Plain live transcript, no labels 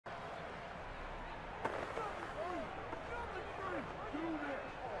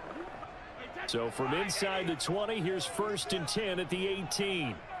So from inside the 20, here's 1st and 10 at the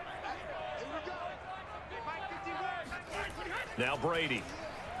 18. Now Brady.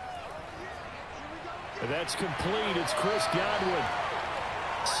 That's complete. It's Chris Godwin.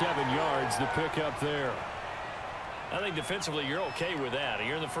 7 yards, the pickup there. I think defensively you're okay with that.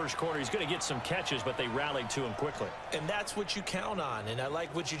 You're in the first quarter. He's going to get some catches, but they rallied to him quickly. And that's what you count on, and I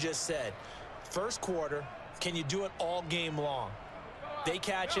like what you just said. First quarter, can you do it all game long? They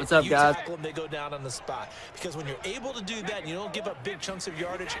catch it, you tackle them, they go down on the spot. Because when you're able to do that and you don't give up big chunks of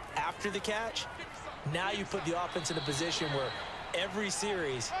yardage after the catch, now you put the offense in a position where every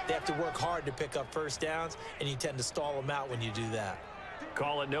series they have to work hard to pick up first downs, and you tend to stall them out when you do that.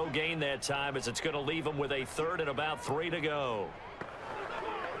 Call it no gain that time, as it's going to leave them with a 3rd and about 3 to go.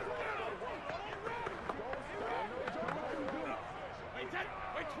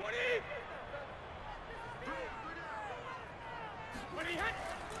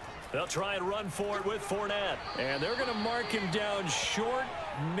 They'll try and run for it with Fournette. And they're going to mark him down short,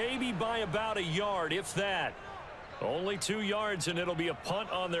 maybe by about a yard, if that. Only 2 yards, and it'll be a punt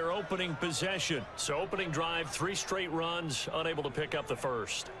on their opening possession. So opening drive, 3 straight runs, unable to pick up the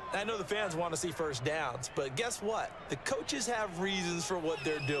first. I know the fans want to see first downs, but guess what? The coaches have reasons for what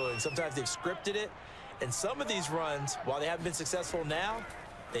they're doing. Sometimes they've scripted it, and some of these runs, while they haven't been successful now,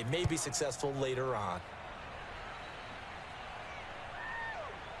 they may be successful later on.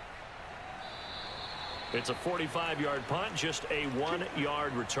 It's a 45-yard punt, just a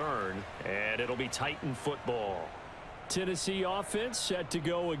 1-yard return, and it'll be Titan football. Tennessee offense set to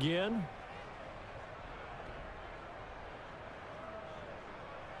go again.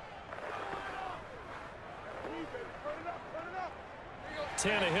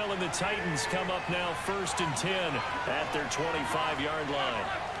 Tannehill and the Titans come up now 1st and 10 at their 25-yard line.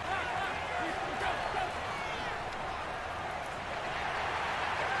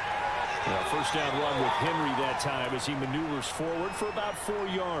 Now, first down run with Henry that time as he maneuvers forward for about 4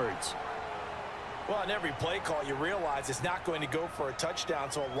 yards. Well, on every play call, you realize it's not going to go for a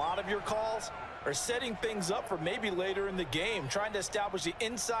touchdown, so a lot of your calls are setting things up for maybe later in the game, trying to establish the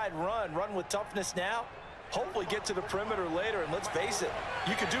inside run with toughness now, hopefully get to the perimeter later, and let's face it,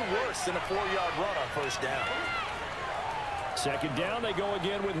 you could do worse than a 4-yard run on first down. 2nd down, they go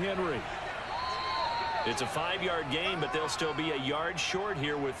again with Henry. It's a 5-yard gain, but they'll still be a yard short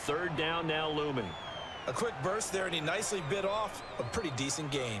here with 3rd down now looming. A quick burst there, and he nicely bit off a pretty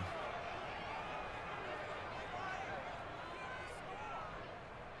decent gain.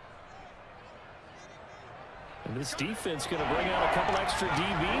 And this defense going to bring out a couple extra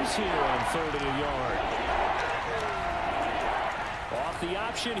DBs here on 3rd and a yard. Off the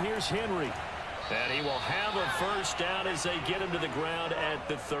option, here's Henry. And he will have a first down as they get him to the ground at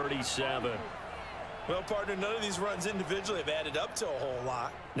the 37. Well, partner, none of these runs individually have added up to a whole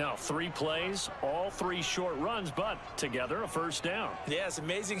lot. Now 3 plays, all 3 short runs, but together a first down. Yeah, it's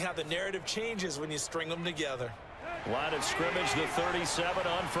amazing how the narrative changes when you string them together. Line of scrimmage, the 37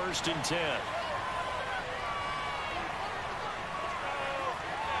 on 1st and 10.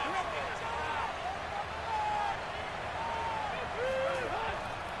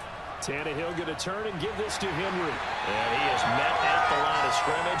 Tannehill going to turn and give this to Henry. And he is met at the line of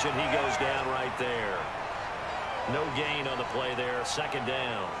scrimmage, and he goes down right there. No gain on the play there, 2nd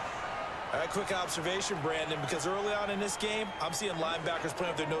down. All right, quick observation, Brandon, because early on in this game, I'm seeing linebackers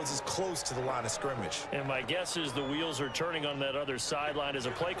playing with their noses close to the line of scrimmage. And my guess is the wheels are turning on that other sideline. As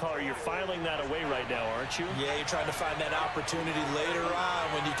a play caller, you're filing that away right now, aren't you? Yeah, you're trying to find that opportunity later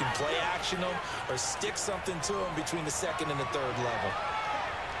on when you can play action them or stick something to them between the 2nd and the 3rd level.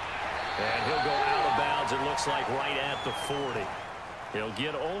 And he'll go out of bounds, it looks like, right at the 40. He'll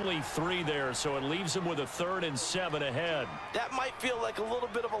get only 3 there, so it leaves him with a 3rd and 7 ahead. That might feel like a little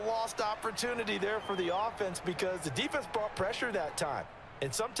bit of a lost opportunity there for the offense because the defense brought pressure that time.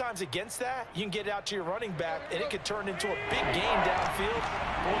 And sometimes against that, you can get out to your running back, and it could turn into a big gain downfield.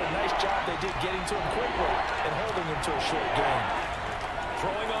 What a nice job they did getting to him quickly and holding him to a short gain.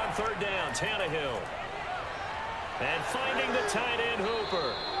 Throwing on 3rd down, Tannehill. And finding the tight end,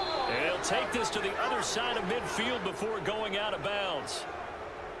 Hooper. And he'll take this to the other side of midfield before going out of bounds.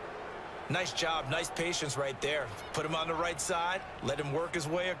 Nice job, nice patience right there. Put him on the right side, let him work his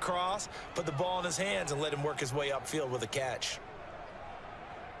way across, put the ball in his hands, and let him work his way upfield with a catch.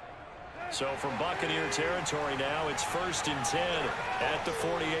 So from Buccaneer territory now, it's 1st and 10 at the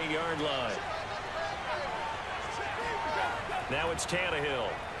 48-yard line. Now it's Tannehill.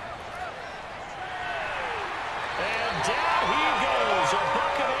 And down he goes, a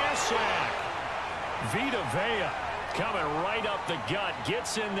Buccaneer sack. Vita Vea coming right up the gut,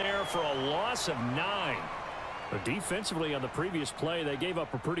 gets in there for a loss of 9. But defensively on the previous play, they gave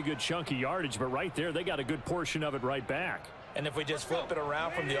up a pretty good chunk of yardage, but right there, they got a good portion of it right back. And if we just flip it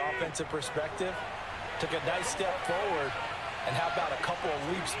around from the offensive perspective, took a nice step forward, and how about a couple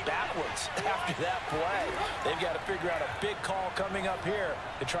of leaps backwards after that play? They've got to figure out a big call coming up here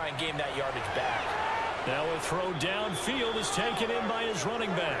to try and gain that yardage back. Now a throw downfield is taken in by his running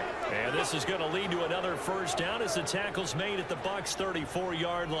back. And this is going to lead to another first down as the tackle's made at the Bucs'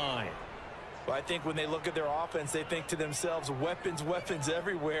 34-yard line. Well, I think when they look at their offense, they think to themselves, weapons, weapons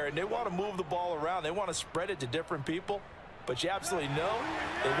everywhere, and they want to move the ball around. They want to spread it to different people. But you absolutely know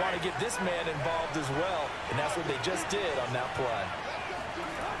they want to get this man involved as well, and that's what they just did on that play.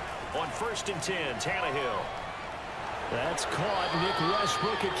 On 1st and 10, Tannehill. That's caught. Nick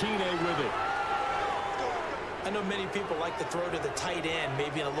Westbrook-Akine with it. I know many people like to throw to the tight end,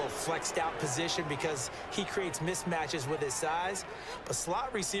 maybe in a little flexed out position because he creates mismatches with his size. But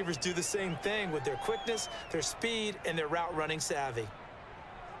slot receivers do the same thing with their quickness, their speed, and their route running savvy.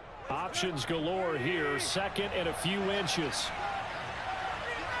 Options galore here, 2nd and a few inches.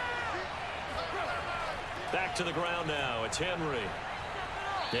 Back to the ground now. It's Henry.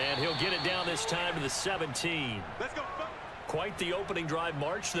 And he'll get it down this time to the 17. Let's go. Quite the opening drive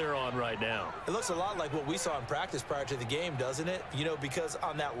march they're on right now. It looks a lot like what we saw in practice prior to the game, doesn't it? You know, because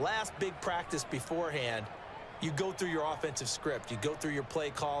on that last big practice beforehand, you go through your offensive script. You go through your play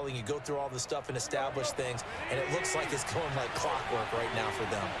calling. You go through all the stuff and establish things. And it looks like it's going like clockwork right now for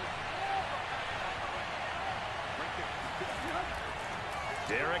them.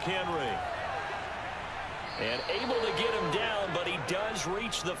 Derrick Henry. And able to get him down, but he does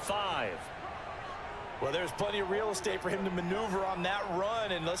reach the 5. Well, there's plenty of real estate for him to maneuver on that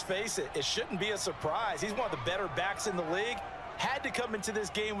run, and let's face it, it shouldn't be a surprise. He's one of the better backs in the league. Had to come into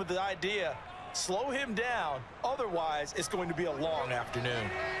this game with the idea, slow him down, otherwise it's going to be a long afternoon.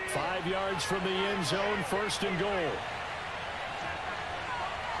 5 yards from the end zone, 1st and goal.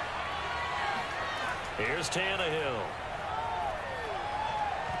 Here's Tannehill.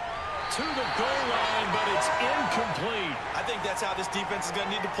 To the goal line, but it's incomplete. I think that's how this defense is going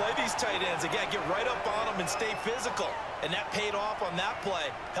to need to play these tight ends. They got to get right up on them and stay physical. And that paid off on that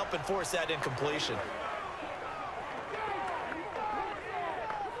play, helping force that incompletion.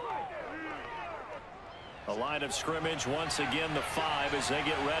 A line of scrimmage, once again the 5 as they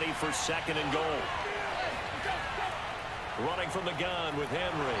get ready for 2nd and goal. Running from the gun with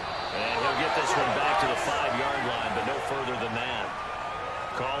Henry. And he'll get this one back to the 5-yard line, but no further than that.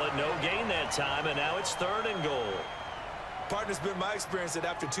 Call it no gain that time, and now it's 3rd and goal. Partner, it's been my experience that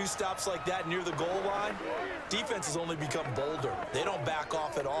after 2 stops like that near the goal line, defenses only become bolder. They don't back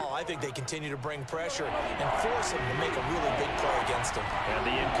off at all. I think they continue to bring pressure and force them to make a really big play against them. And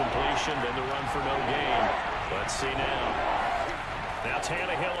the incompletion, then the run for no gain. Let's see now. Now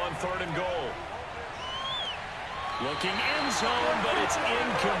Tannehill on 3rd and goal. Looking end zone, but it's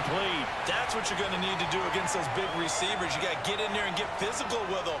incomplete. That's what you're going to need to do against those big receivers. You got to get in there and get physical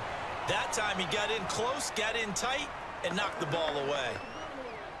with them. That time he got in close, got in tight, and knocked the ball away.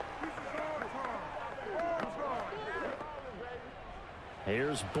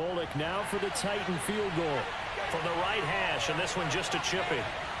 Here's Bullock now for the Titan field goal. From the right hash, and this one just a chipping.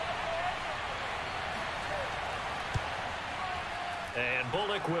 And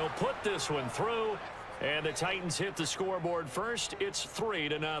Bullock will put this one through. And the Titans hit the scoreboard first. It's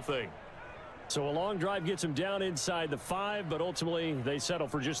 3-0. So a long drive gets them down inside the 5, but ultimately they settle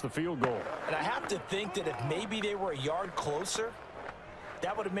for just the field goal. And I have to think that if maybe they were a yard closer,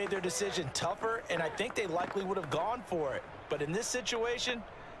 that would have made their decision tougher, and I think they likely would have gone for it. But in this situation,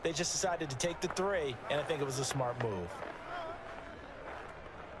 they just decided to take the 3, and I think it was a smart move.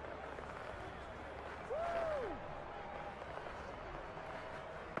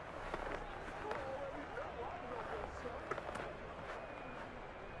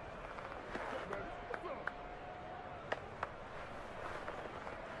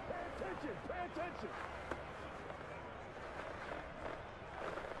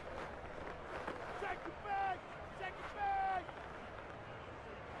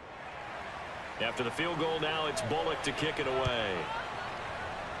 After the field goal now, it's Bullock to kick it away.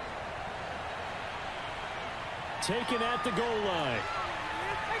 Taken at the goal line.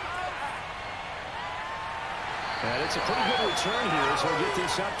 And it's a pretty good return here, so we'll get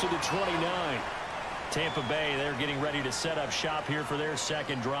this up to the 29. Tampa Bay, they're getting ready to set up shop here for their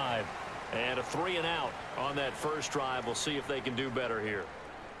 2nd drive. And a 3-and-out on that first drive. We'll see if they can do better here.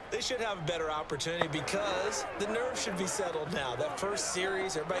 They should have a better opportunity because the nerves should be settled now. That first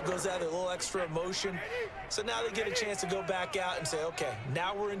series, everybody goes out with a little extra emotion. So now they get a chance to go back out and say, okay,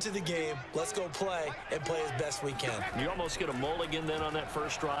 now we're into the game. Let's go play and play as best we can. You almost get a mulligan then on that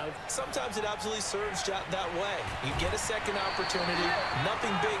first drive? Sometimes it absolutely serves that way. You get a second opportunity.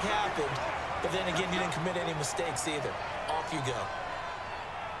 Nothing big happened. But then again, you didn't commit any mistakes either. Off you go.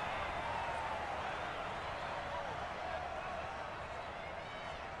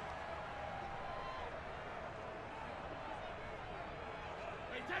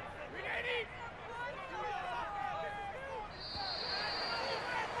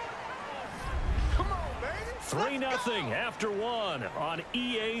 Come on, baby. 3-0 after one on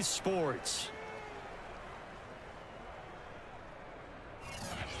EA Sports.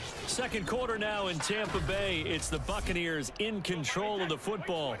 Second quarter now in Tampa Bay. It's the Buccaneers in control of the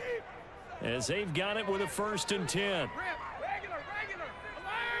football as they've got it with a 1st and 10.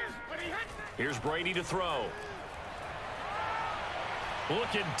 Here's Brady to throw.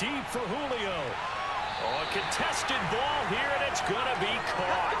 Looking deep for Julio. Oh, a contested ball here, and it's going to be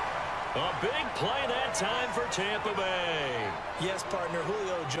caught. A big play that time for Tampa Bay. Yes, partner,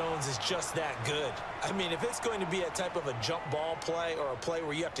 Julio Jones is just that good. I mean, if it's going to be a type of a jump ball play or a play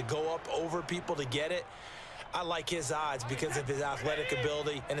where you have to go up over people to get it, I like his odds because of his athletic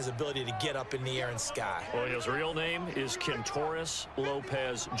ability and his ability to get up in the air and sky. Well, his real name is Kentoris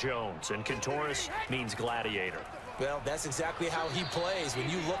Lopez Jones, and Kentoris means gladiator. Well, that's exactly how he plays. When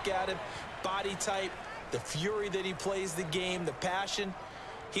you look at him, body type, the fury that he plays the game, the passion,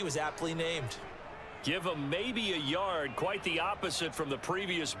 he was aptly named. Give him maybe a yard, quite the opposite from the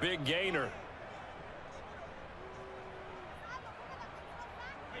previous big gainer.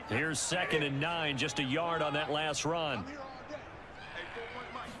 Here's 2nd and 9, just a yard on that last run.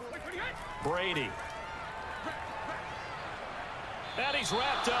 Brady. And he's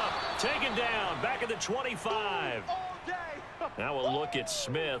wrapped up, taken down, back at the 25. Now we'll look at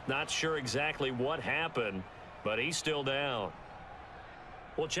Smith. Not sure exactly what happened, but he's still down.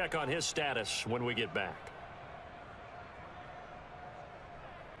 We'll check on his status when we get back.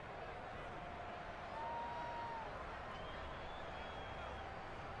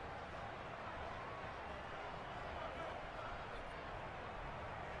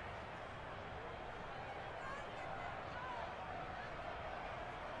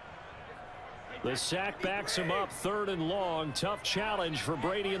 The sack backs him up, 3rd and long. Tough challenge for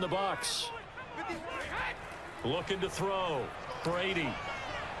Brady and the Bucs. Looking to throw. Brady.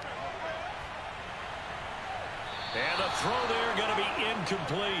 And the throw there going to be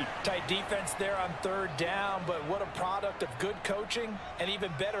incomplete. Tight defense there on 3rd down, but what a product of good coaching and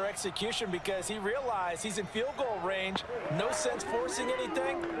even better execution because he realized he's in field goal range. No sense forcing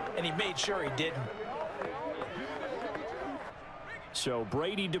anything, and he made sure he didn't. So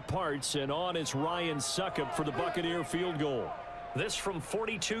Brady departs, and on is Ryan Succop for the Buccaneer field goal. This from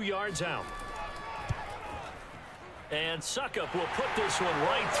 42 yards out. And Succop will put this one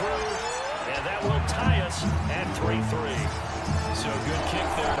right through, and that will tie us at 3-3. So good kick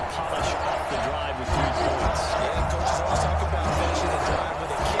there to polish off the drive with 3 points. Yeah, coaches always talk about finishing a drive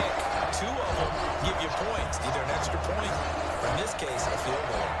with a kick. 2 of them give you points, either an extra point, or in this case, a field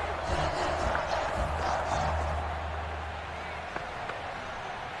goal.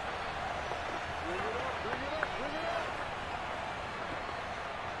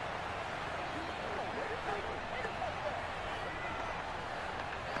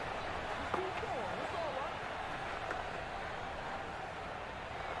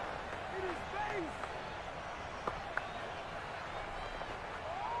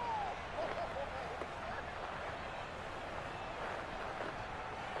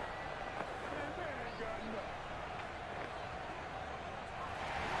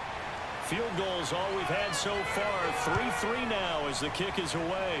 Field goals all we've had so far. 3-3 now as the kick is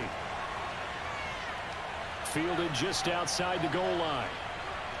away. Fielded just outside the goal line.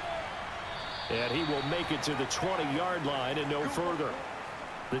 And he will make it to the 20-yard line and no further.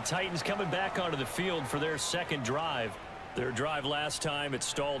 The Titans coming back onto the field for their 2nd drive. Their drive last time, it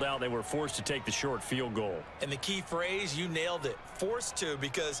stalled out. They were forced to take the short field goal. And the key phrase, you nailed it. Forced to,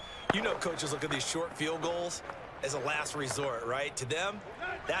 because you know coaches look at these short field goals as a last resort, right? To them,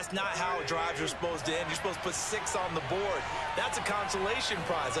 that's not how drives are supposed to end. You're supposed to put 6 on the board. That's a consolation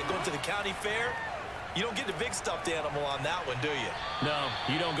prize. Like going to the county fair, you don't get the big stuffed animal on that one, do you? No,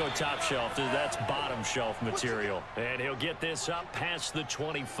 you don't go top shelf. That's bottom shelf material. And he'll get this up past the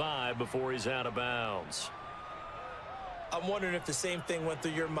 25 before he's out of bounds. I'm wondering if the same thing went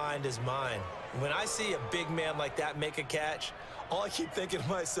through your mind as mine. When I see a big man like that make a catch, All I keep thinking to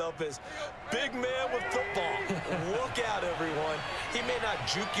myself is, big man with football. Look out, everyone. He may not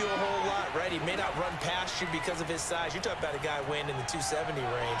juke you a whole lot, right? He may not run past you because of his size. You're talking about a guy weighing in the 270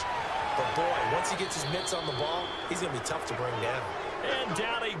 range. But, boy, once he gets his mitts on the ball, he's going to be tough to bring down. And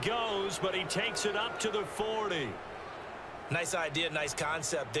down he goes, but he takes it up to the 40. Nice idea, nice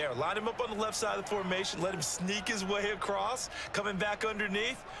concept there. Line him up on the left side of the formation. Let him sneak his way across. Coming back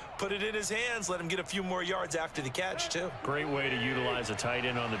underneath. Put it in his hands. Let him get a few more yards after the catch, too. Great way to utilize a tight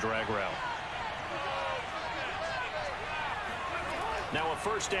end on the drag route. Now a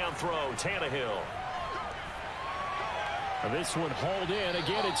first down throw, Tannehill. This one hauled in.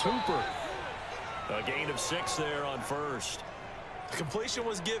 Again, it's Hooper. A gain of 6 there on first. The completion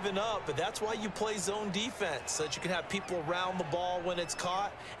was given up, but that's why you play zone defense, so that you can have people around the ball when it's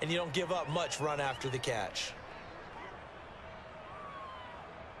caught, and you don't give up much run after the catch.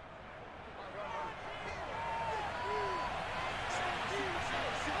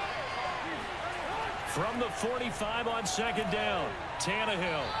 From the 45 on second down,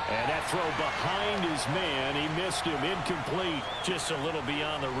 Tannehill. And that throw behind his man. He missed him. Incomplete. Just a little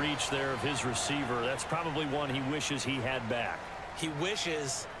beyond the reach there of his receiver. That's probably one he wishes he had back. He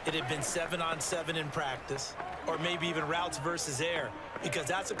wishes it had been 7-on-7 in practice, or maybe even routes versus air, because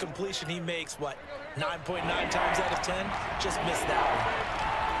that's a completion he makes, what, 9.9 times out of 10? Just missed that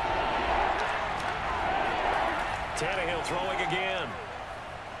one. Tannehill throwing again.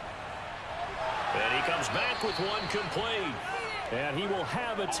 And he comes back with one complete. And he will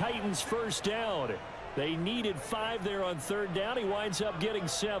have a Titans first down. They needed 5 there on third down. He winds up getting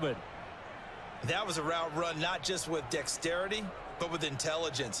 7. That was a route run not just with dexterity, but with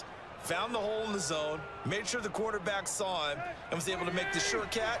intelligence. Found the hole in the zone, made sure the quarterback saw him, and was able to make the sure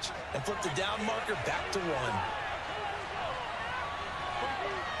catch and flip the down marker back to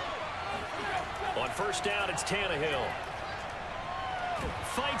 1. On first down, it's Tannehill.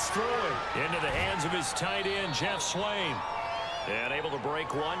 Fights through it into the hands of his tight end, Jeff Swain. And able to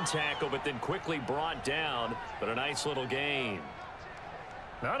break one tackle, but then quickly brought down. But a nice little gain.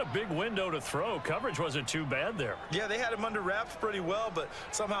 Not a big window to throw. Coverage wasn't too bad there. Yeah, they had him under wraps pretty well, but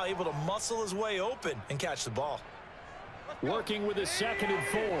somehow able to muscle his way open and catch the ball. Working with a 2nd and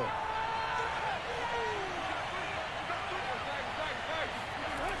 4.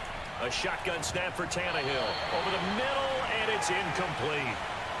 A shotgun snap for Tannehill. Over the middle, and it's incomplete.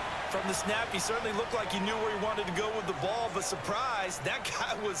 From the snap, he certainly looked like he knew where he wanted to go with the ball, but surprise, that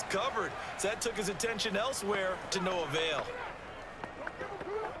guy was covered. So that took his attention elsewhere to no avail.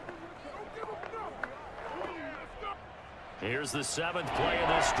 Here's the 7th play of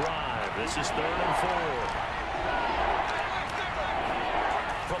this drive. This is 3rd and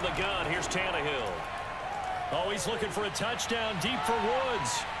 4. From the gun, here's Tannehill. Oh, he's looking for a touchdown deep for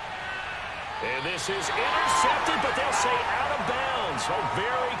Woods. And this is intercepted, but they'll say out of bounds. Oh,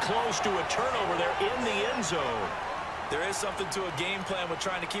 very close to a turnover there in the end zone. There is something to a game plan with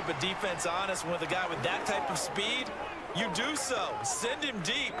trying to keep a defense honest. With a guy with that type of speed, you do so. Send him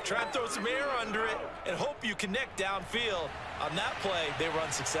deep, try and throw some air under it, and hope you connect downfield. On that play, they were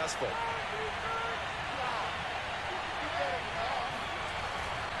unsuccessful.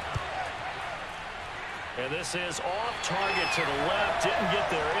 And this is off target to the left. Didn't get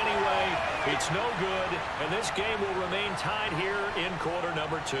there anyway. It's no good. And this game will remain tied here in quarter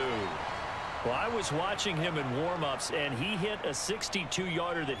number 2. Well, I was watching him in warm-ups, and he hit a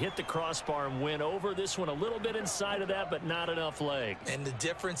 62-yarder that hit the crossbar and went over. This one a little bit inside of that, but not enough leg. And the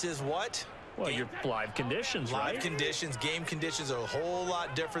difference is what? Well, your live conditions, right? Live conditions, game conditions are a whole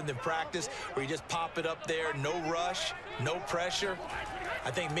lot different than practice, where you just pop it up there, no rush, no pressure.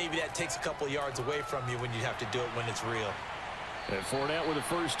 I think maybe that takes a couple of yards away from you when you have to do it when it's real. And Fournette with a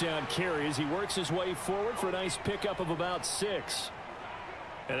first down carry as he works his way forward for a nice pickup of about 6.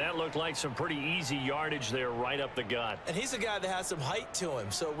 And that looked like some pretty easy yardage there right up the gut. And he's a guy that has some height to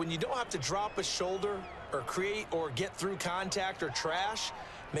him. So when you don't have to drop a shoulder or create or get through contact or trash,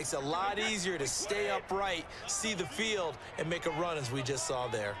 makes it a lot easier to stay upright, see the field, and make a run as we just saw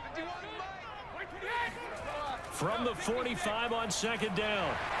there. From the 45 on second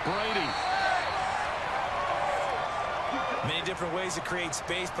down, Brady. Many different ways to create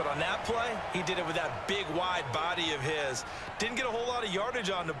space, but on that play, he did it with that big, wide body of his. Didn't get a whole lot of yardage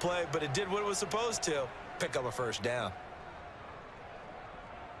on the play, but it did what it was supposed to, pick up a first down.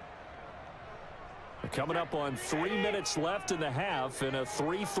 Coming up on 3 minutes left in the half in a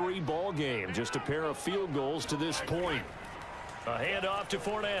 3-3 ball game. Just a pair of field goals to this point. A handoff to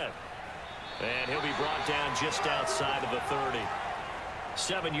Fournette. And he'll be brought down just outside of the 30.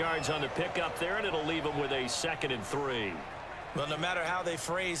 7 yards on the pickup there, and it'll leave him with a 2nd and 3. Well, no matter how they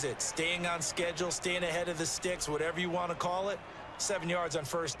phrase it, staying on schedule, staying ahead of the sticks, whatever you want to call it, 7 yards on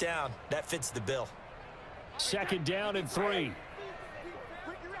first down. That fits the bill. 2nd down and 3.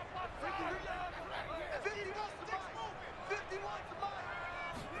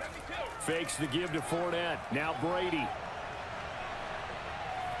 Fakes the give to Fournette. Now Brady.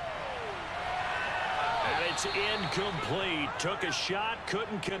 And it's incomplete. Took a shot,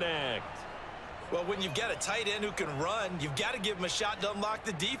 couldn't connect. Well, when you've got a tight end who can run, you've got to give him a shot to unlock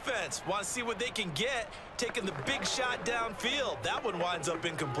the defense. Want to see what they can get, taking the big shot downfield. That one winds up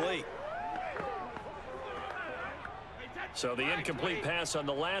incomplete. So the incomplete pass on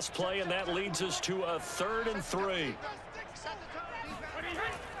the last play, and that leads us to a 3rd and 3.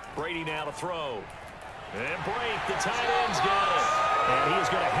 Brady now to throw. And break. The tight end's got it. And he's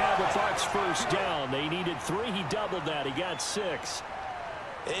going to have the Bucs first down. They needed 3. He doubled that. He got 6.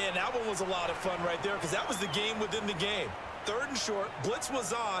 And that one was a lot of fun right there because that was the game within the game. 3rd and short. Blitz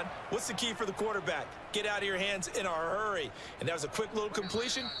was on. What's the key for the quarterback? Get out of your hands in a hurry. And that was a quick little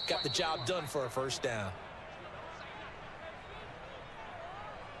completion. Got the job done for a first down.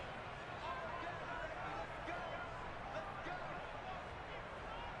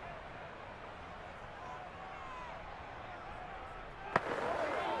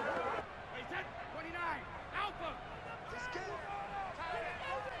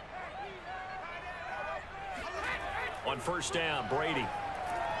 On first down, Brady.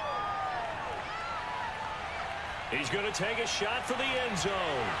 He's going to take a shot for the end zone.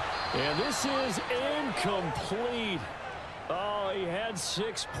 And this is incomplete. Oh, he had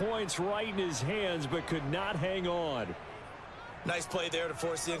 6 points right in his hands, but could not hang on. Nice play there to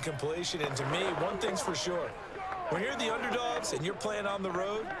force the incompletion. And to me, one thing's for sure. When you're the underdogs and you're playing on the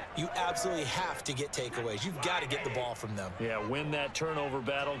road, you absolutely have to get takeaways. You've got to get the ball from them. Yeah, win that turnover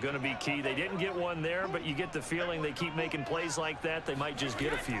battle, going to be key. They didn't get one there, but you get the feeling they keep making plays like that, they might just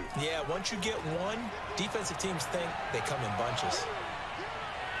get a few. Yeah, once you get one, defensive teams think they come in bunches.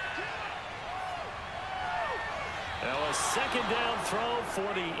 Now a 2nd down throw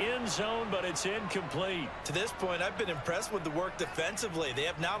for the end zone, but it's incomplete. To this point, I've been impressed with the work defensively. They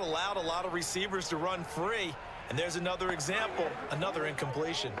have not allowed a lot of receivers to run free. And there's another example, another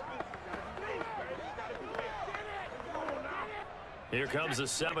incompletion. Here comes the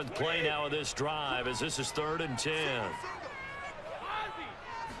 7th play now of this drive as this is 3rd and 10.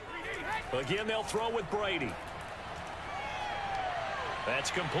 Again, they'll throw with Brady.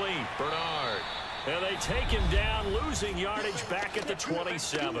 That's complete. Bernard. And they take him down, losing yardage back at the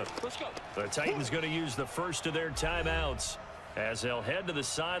 27. The Titans going to use the first of their timeouts as they'll head to the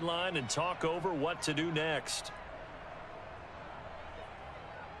sideline and talk over what to do next.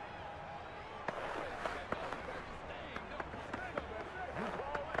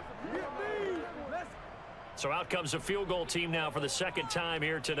 So out comes a field goal team now for the 2nd time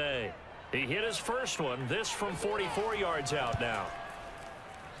here today. He hit his first one, this from 44 yards out now.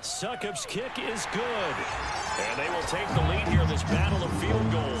 Succop's kick is good. And they will take the lead here in this battle of field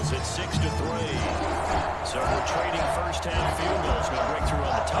goals at 6-3. So we're trading first-half field goals. Going to break through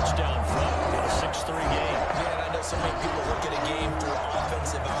on the touchdown front in a 6-3 game. Man, I know so many people look at a game through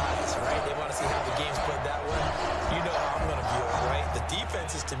offensive eyes, right? They want to see how the game's played that way. You know how I'm going to view it, right? The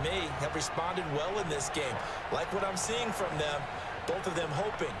defenses, to me, have responded well in this game. Like what I'm seeing from them, both of them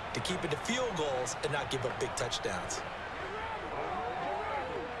hoping to keep it to field goals and not give up big touchdowns.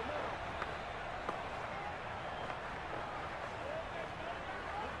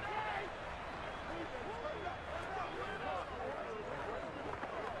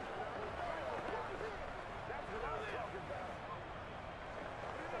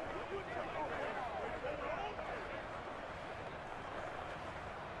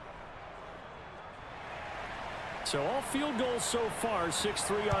 So all field goals so far,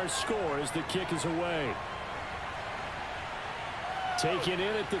 6-3 our score as the kick is away. Taken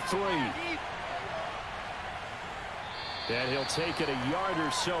in at the 3. And he'll take it a yard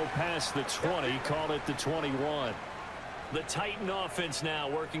or so past the 20, call it the 21. The Titan offense now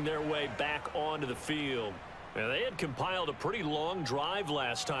working their way back onto the field. And they had compiled a pretty long drive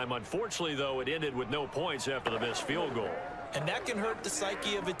last time. Unfortunately, though, it ended with no points after the missed field goal. And that can hurt the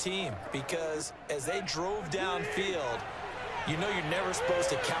psyche of a team because as they drove downfield, you know you're never supposed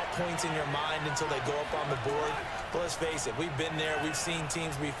to count points in your mind until they go up on the board. But let's face it, we've been there. We've seen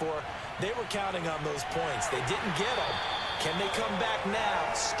teams before. They were counting on those points. They didn't get them. Can they come back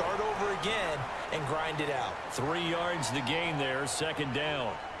now, start over again, and grind it out? 3 yards the gain there, 2nd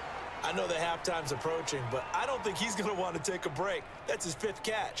down. I know the halftime's approaching, but I don't think he's going to want to take a break. That's his 5th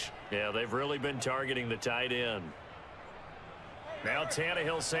catch. Yeah, they've really been targeting the tight end. Now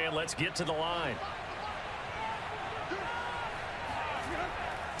Tannehill saying, let's get to the line.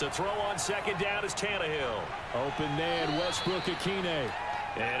 To throw on second down is Tannehill. Open man, Westbrook-Akine.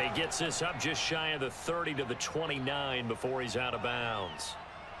 And he gets this up just shy of the 30 to the 29 before he's out of bounds.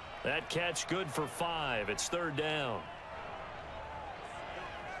 That catch good for 5. It's third down.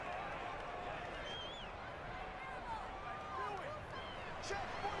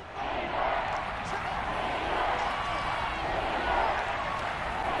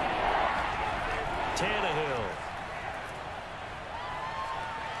 Tannehill.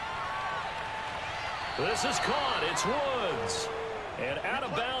 This is caught. It's Woods. And out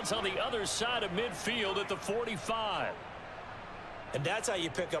of bounds on the other side of midfield at the 45. And that's how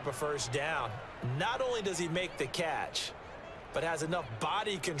you pick up a first down. Not only does he make the catch, but has enough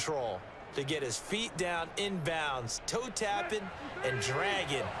body control to get his feet down inbounds, toe tapping and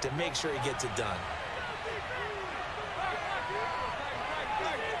dragging to make sure he gets it done.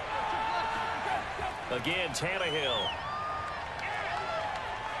 Again, Tannehill.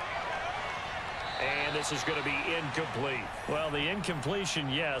 And this is going to be incomplete. Well, the incompletion,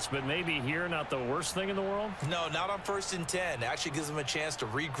 yes, but maybe here not the worst thing in the world? No, not on 1st and 10. Actually gives them a chance to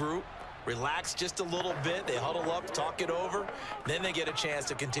regroup, relax just a little bit. They huddle up, talk it over, then they get a chance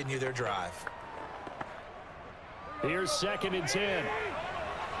to continue their drive. Here's 2nd and 10.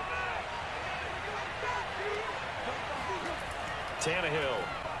 Tannehill.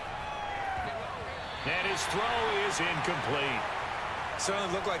 And his throw is incomplete.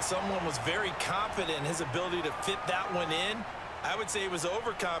 Certainly looked like someone was very confident in his ability to fit that one in. I would say he was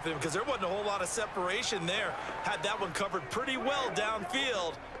overconfident because there wasn't a whole lot of separation there. Had that one covered pretty well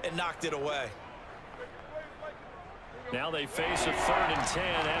downfield and knocked it away. Now they face a 3rd and 10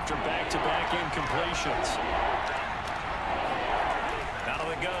 after back-to-back incompletions. Out of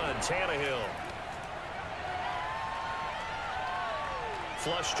the gun, Tannehill.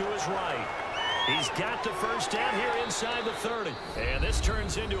 Flush to his right. He's got the first down here inside the 30. And this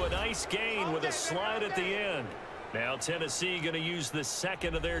turns into a nice gain with a slide at the end. Now Tennessee going to use the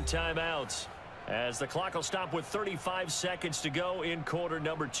 2nd of their timeouts as the clock will stop with 35 seconds to go in quarter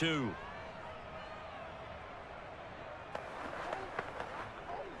number 2.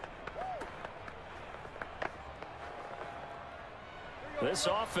 This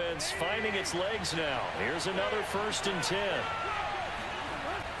offense finding its legs now. Here's another 1st and 10.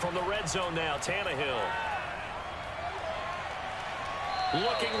 From the red zone now, Tannehill.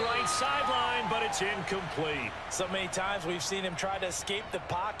 Looking right sideline, but it's incomplete. So many times we've seen him try to escape the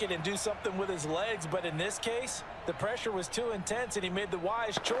pocket and do something with his legs, but in this case, the pressure was too intense and he made the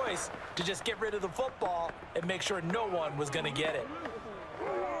wise choice to just get rid of the football and make sure no one was going to get it.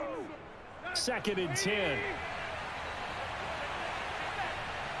 2nd and 10.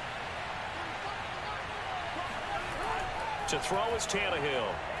 To throw is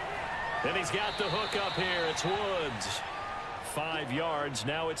Tannehill. And he's got the hook up here. It's Woods. 5 yards.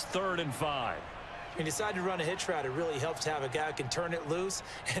 Now it's 3rd and 5. He decided to run a hitch route. It really helps to have a guy who can turn it loose.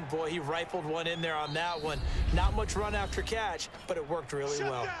 And, boy, he rifled one in there on that one. Not much run after catch, but it worked really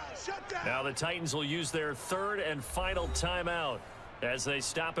well. Shut down. Now the Titans will use their 3rd and final timeout as they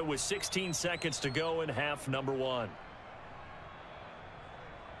stop it with 16 seconds to go in half number 1.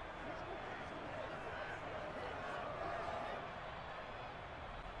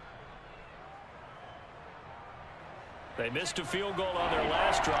 They missed a field goal on their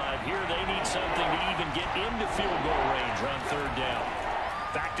last drive. Here they need something to even get into field goal range on 3rd down.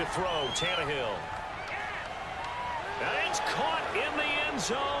 Back to throw, Tannehill. And it's caught in the end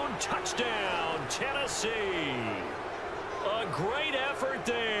zone. Touchdown, Tennessee. A great effort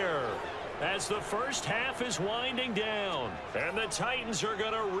there as the first half is winding down. And the Titans are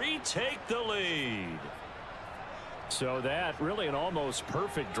going to retake the lead. So that really an almost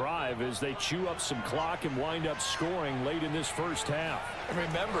perfect drive as they chew up some clock and wind up scoring late in this first half. And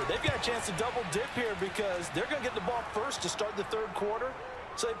remember, they've got a chance to double dip here because they're going to get the ball first to start the 3rd quarter.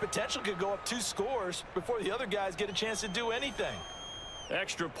 So they potentially could go up 2 scores before the other guys get a chance to do anything.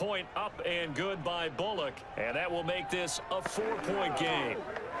 Extra point up and good by Bullock. And that will make this a 4-point game.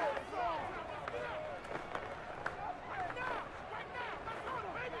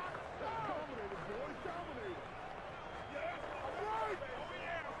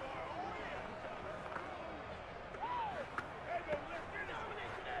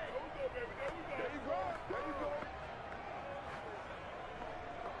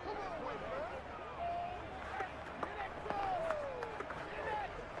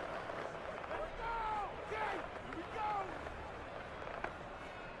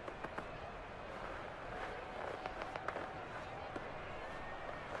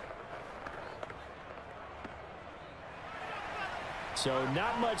 So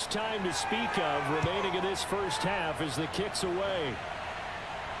not much time to speak of remaining in this first half as the kick's away.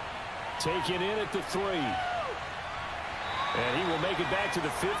 Taken in at the 3. And he will make it back to the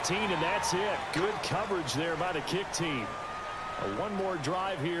 15, and that's it. Good coverage there by the kick team. One more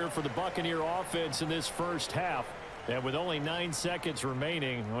drive here for the Buccaneer offense in this first half. And with only 9 seconds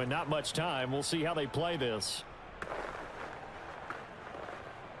remaining, and not much time, we'll see how they play this.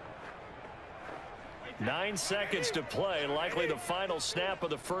 9 seconds to play, likely the final snap of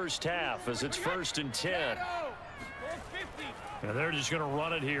the first half as it's 1st and 10. And they're just going to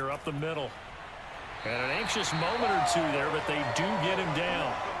run it here up the middle. And an anxious moment or two there, but they do get him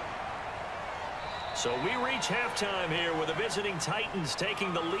down. So we reach halftime here with the visiting Titans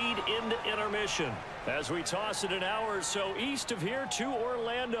taking the lead into intermission. As we toss it an hour or so east of here to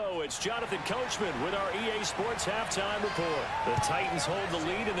Orlando, it's Jonathan Coachman with our EA Sports Halftime Report. The Titans hold the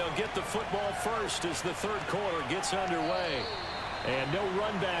lead, and they'll get the football first as the third quarter gets underway. And no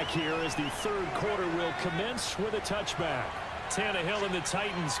run back here as the third quarter will commence with a touchback. Tannehill and the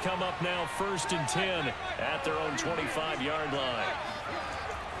Titans come up now 1st and 10 at their own 25-yard line.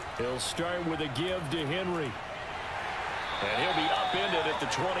 He'll start with a give to Henry. And he'll be upended at the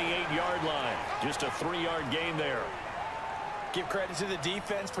 28-yard line. Just a 3-yard gain there. Give credit to the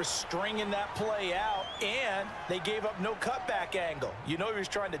defense for stringing that play out, and they gave up no cutback angle. You know he was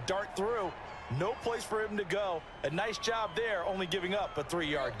trying to dart through. No place for him to go. A nice job there, only giving up a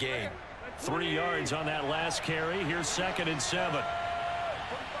 3-yard gain. 3 yards on that last carry. Here's 2nd and 7.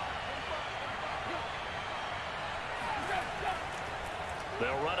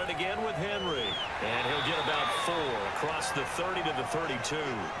 They'll run it again with Henry. And he'll get about 4 across the 30 to the 32.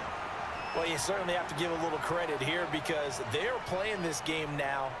 Well, you certainly have to give a little credit here because they're playing this game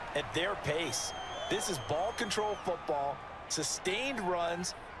now at their pace. This is ball control football, sustained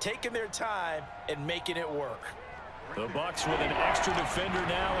runs, taking their time, and making it work. The Bucs with an extra defender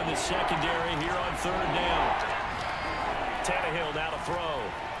now in the secondary here on 3rd down. Tannehill now to throw.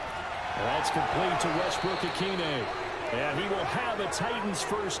 That's complete to Westbrook-Ikhine. And he will have a Titans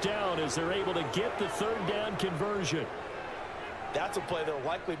first down as they're able to get the 3rd down conversion. That's a play that will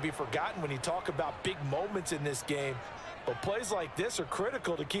likely be forgotten when you talk about big moments in this game. But plays like this are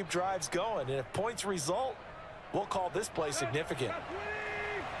critical to keep drives going. And if points result, we'll call this play significant.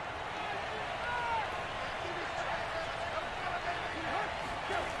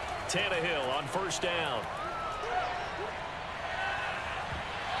 Tannehill on 1st down.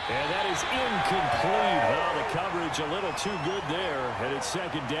 And that is incomplete. Well, the coverage a little too good there, and it's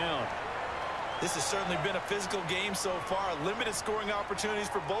 2nd down. This has certainly been a physical game so far. Limited scoring opportunities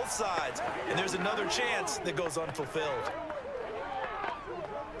for both sides. And there's another chance that goes unfulfilled.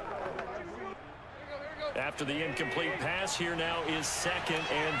 After the incomplete pass, here now is 2nd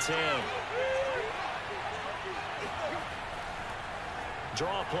and 10.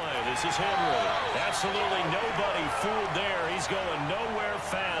 Draw play. This is Henry. Absolutely nobody fooled there. He's going nowhere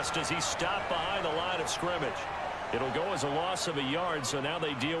fast as he's stopped behind the line of scrimmage. It'll go as a loss of a yard, so now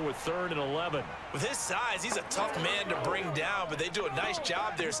they deal with 3rd and 11. With his size, he's a tough man to bring down, but they do a nice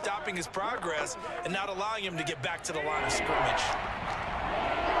job there stopping his progress and not allowing him to get back to the line of scrimmage.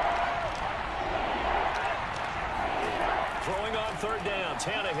 Throwing on 3rd down,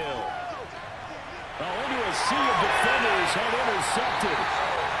 Tannehill. Into a sea of defenders and intercepted.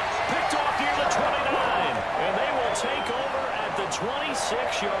 Picked off near the 29, and they will take over at the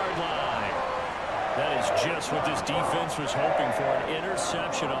 26-yard line. That is just what this defense was hoping for, an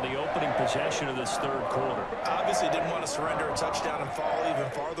interception on the opening possession of this 3rd quarter. Obviously didn't want to surrender a touchdown and fall even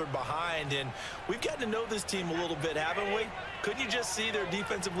farther behind, and we've gotten to know this team a little bit, haven't we? Couldn't you just see their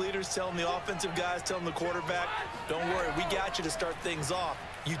defensive leaders telling the offensive guys, telling the quarterback, don't worry, we got you to start things off.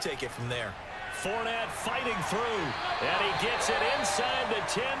 You take it from there. Fournette fighting through, and he gets it inside the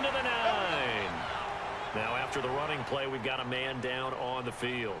 10 to the 9. Now after the running play, we've got a man down on the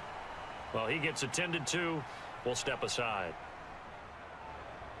field. Well, he gets attended to. We'll step aside.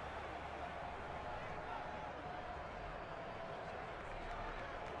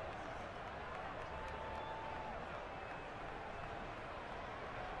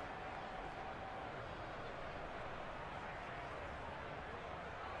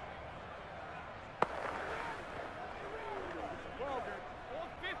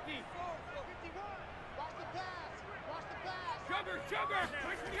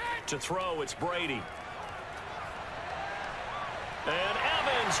 To throw, it's Brady. And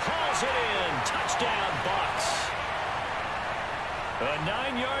Evans hauls it in. Touchdown, Bucs. A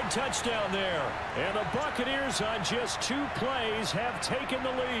 9-yard touchdown there. And the Buccaneers on just 2 plays have taken the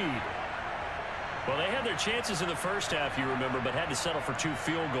lead. Well, they had their chances in the first half, you remember, but had to settle for 2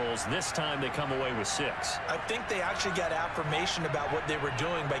 field goals. This time they come away with 6. I think they actually got affirmation about what they were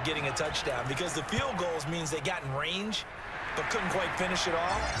doing by getting a touchdown because the field goals means they got in range. but couldn't quite finish it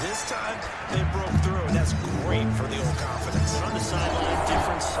off. This time, they broke through, and that's great for the old confidence. On the sideline,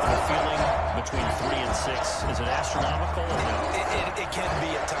 difference on the feeling between 3 and 6. Is it astronomical or no? It can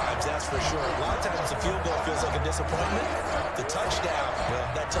be at times, that's for sure. A lot of times the field goal feels like a disappointment. The touchdown, well,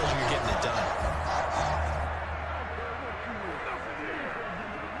 that tells you you're getting it done.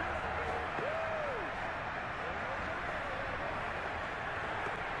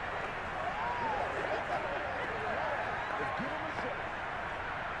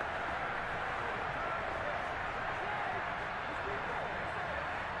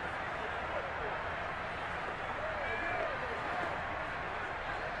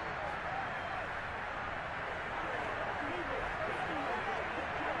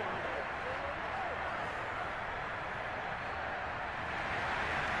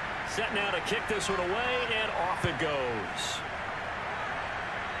 Set now to kick this one away, and off it goes.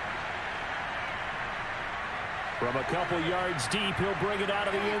 From a couple yards deep, he'll bring it out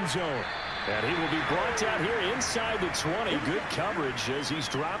of the end zone. And he will be brought down here inside the 20. Good coverage as he's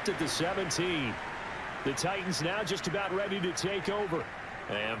dropped at the 17. The Titans now just about ready to take over.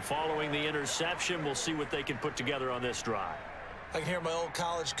 And following the interception, we'll see what they can put together on this drive. I can hear my old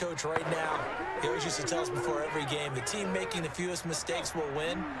college coach right now. He always used to tell us before every game, the team making the fewest mistakes will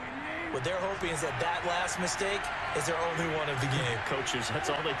win. What they're hoping is that last mistake is their only one of the game. Coaches, that's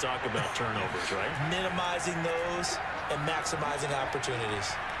all they talk about, turnovers, right? Minimizing those and maximizing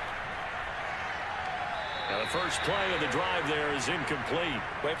opportunities. Now the first play of the drive there is incomplete.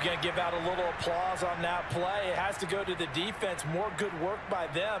 We're going to give out a little applause on that play. It has to go to the defense. More good work by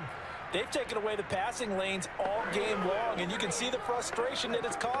them. They've taken away the passing lanes all game long, and you can see the frustration that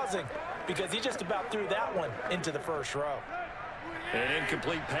it's causing because he just about threw that one into the first row. An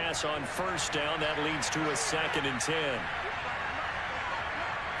incomplete pass on first down. That leads to a 2nd and 10.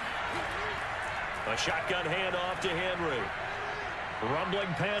 A shotgun handoff to Henry. Rumbling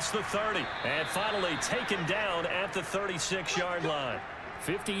past the 30. And finally taken down at the 36-yard line.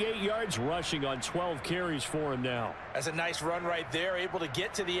 58 yards rushing on 12 carries for him now. That's a nice run right there, able to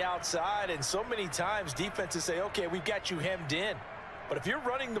get to the outside. And so many times defenses say, okay, we've got you hemmed in. But if you're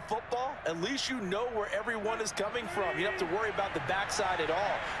running the football, at least you know where everyone is coming from. You don't have to worry about the backside at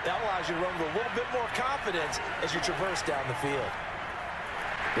all. That allows you to run with a little bit more confidence as you traverse down the field.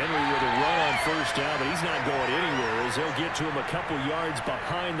 Henry with a run on first down, but he's not going anywhere as they'll get to him a couple yards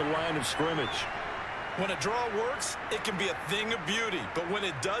behind the line of scrimmage. When a draw works, it can be a thing of beauty. But when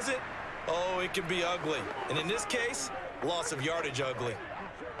it doesn't, oh, it can be ugly. And in this case, loss of yardage ugly.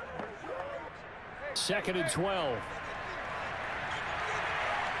 2nd and 12.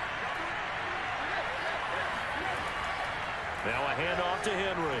 Now a handoff to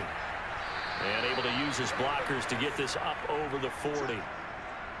Henry. And able to use his blockers to get this up over the 40.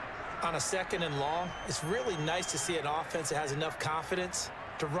 On a 2nd and long, it's really nice to see an offense that has enough confidence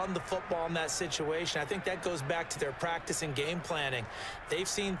to run the football in that situation. I think that goes back to their practice and game planning. They've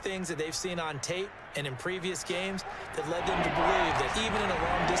seen things that they've seen on tape and in previous games that led them to believe that even in a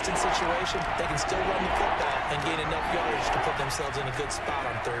long-distance situation, they can still run the football and gain enough yardage to put themselves in a good spot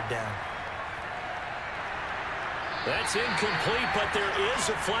on 3rd down. That's incomplete, but there is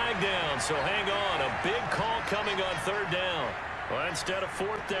a flag down, so hang on. A big call coming on 3rd down. Well, instead of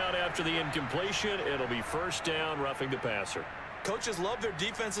 4th down after the incompletion, it'll be 1st down, roughing the passer. Coaches love their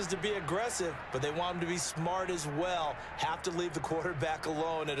defenses to be aggressive, but they want them to be smart as well. Have to leave the quarterback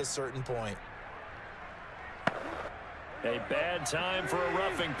alone at a certain point. A bad time for a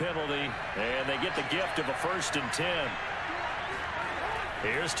roughing penalty, and they get the gift of a 1st and 10.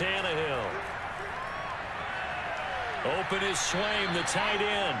 Here's Tannehill. Open is Swaim, the tight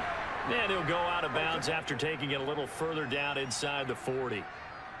end. And he'll go out of bounds after taking it a little further down inside the 40.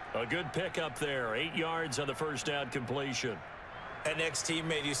 A good pickup there. 8 yards on the 1st down completion. An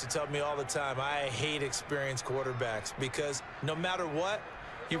ex-teammate used to tell me all the time, I hate experienced quarterbacks because no matter what,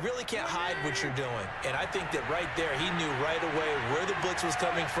 you really can't hide what you're doing. And I think that right there, he knew right away where the blitz was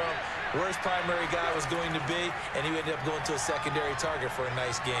coming from, where his primary guy was going to be, and he ended up going to a secondary target for a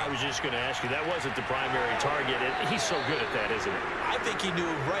nice game. I was just going to ask you, that wasn't the primary target. He's so good at that, isn't he? I think he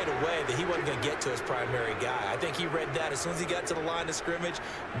knew right away that he wasn't going to get to his primary guy. I think he read that as soon as he got to the line of scrimmage,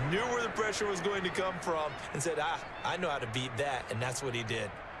 knew where the pressure was going to come from, and said, I know how to beat that, and that's what he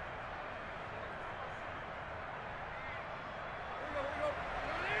did.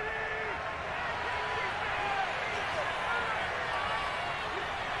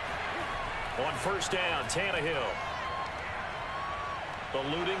 On 1st down, Tannehill.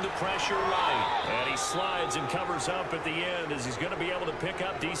 Eluding the pressure right. And he slides and covers up at the end as he's going to be able to pick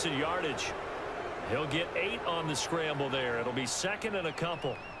up decent yardage. He'll get 8 on the scramble there. It'll be 2nd and a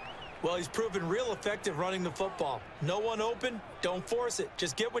couple. Well, he's proven real effective running the football. No one open, don't force it.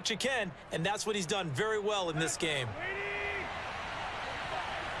 Just get what you can, and that's what he's done very well in this game.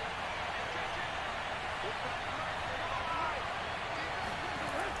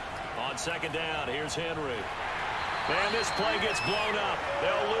 On second down, here's Henry. And this play gets blown up.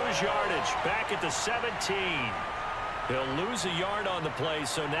 They'll lose yardage. Back at the 17. They'll lose a yard on the play,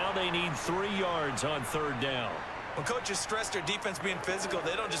 so now they need 3 yards on third down. When coaches stress their defense being physical,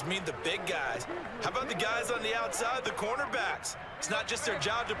 they don't just mean the big guys. How about the guys on the outside, the cornerbacks? It's not just their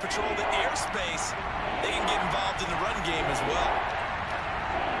job to patrol the airspace. They can get involved in the run game as well.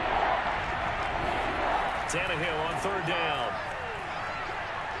 Tannehill on third down.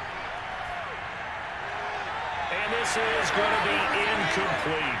 And this is going to be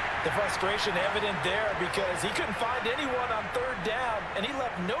incomplete. The frustration evident there because he couldn't find anyone on third down, and he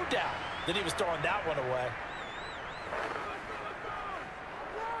left no doubt that he was throwing that one away.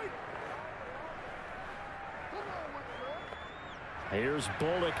 Here's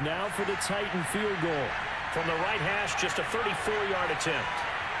Bullock now for the Titan field goal. From the right hash, just a 34-yard attempt.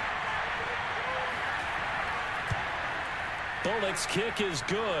 Bullock's kick is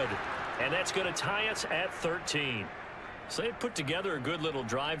good, and that's going to tie us at 13. So they put together a good little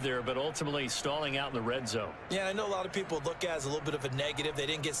drive there, but ultimately stalling out in the red zone. Yeah, I know a lot of people look at it as a little bit of a negative. They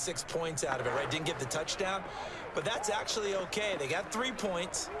didn't get 6 points out of it, right? Didn't get the touchdown. But that's actually okay. They got 3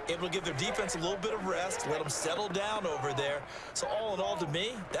 points, able to give their defense a little bit of rest, let them settle down over there. So all in all, to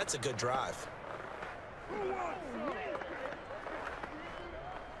me, that's a good drive.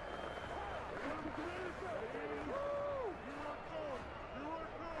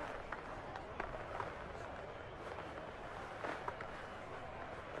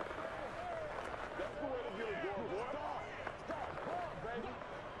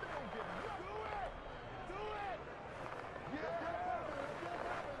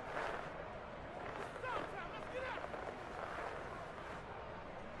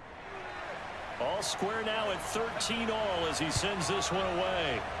 All square now at 13 all as he sends this one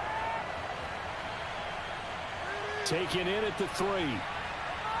away. Taken in at the 3.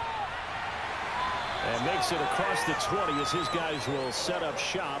 And makes it across the 20 as his guys will set up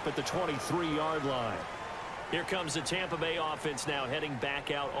shop at the 23-yard line. Here comes the Tampa Bay offense now heading back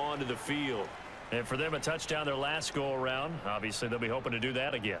out onto the field. And for them, a touchdown their last go-around. Obviously, they'll be hoping to do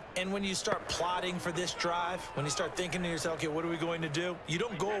that again. And when you start plotting for this drive, when you start thinking to yourself, okay, what are we going to do? You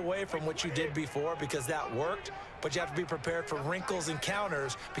don't go away from what you did before because that worked, but you have to be prepared for wrinkles and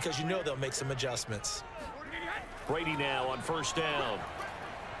counters because you know they'll make some adjustments. Brady now on first down.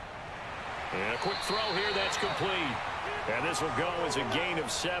 And a quick throw here, that's complete. And this will go as a gain of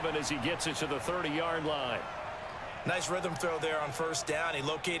 7 as he gets it to the 30-yard line. Nice rhythm throw there on first down. He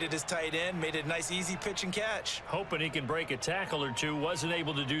located his tight end, made it a nice easy pitch and catch. Hoping he can break a tackle or two. Wasn't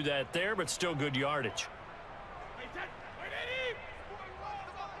able to do that there, but still good yardage.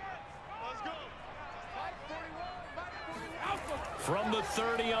 From the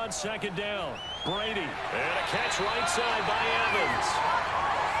 30 on second down, Brady. And a catch right side by Evans.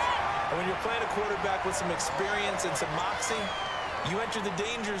 And when you're playing a quarterback with some experience and some moxie, you enter the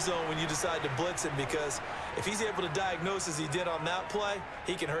danger zone when you decide to blitz him because if he's able to diagnose as he did on that play,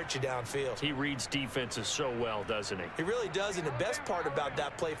 he can hurt you downfield. He reads defenses so well, doesn't he? He really does, and the best part about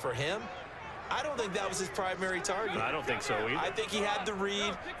that play for him, I don't think that was his primary target. I don't think so either. I think he had the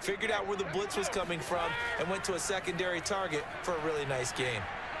read, figured out where the blitz was coming from, and went to a secondary target for a really nice game.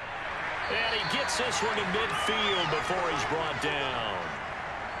 And he gets this one to midfield before he's brought down.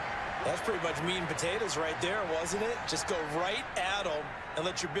 That's pretty much meat and potatoes right there, wasn't it? Just go right at him and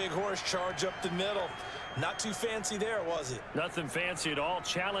let your big horse charge up the middle. Not too fancy there, was it? Nothing fancy at all,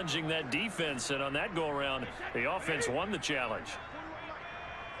 challenging that defense, and on that go-around, the offense won the challenge.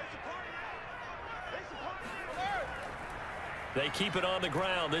 They keep it on the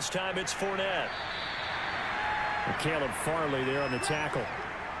ground. This time it's Fournette. And Caleb Farley there on the tackle.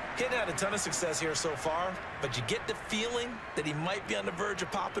 He hadn't had a ton of success here so far, but you get the feeling that he might be on the verge of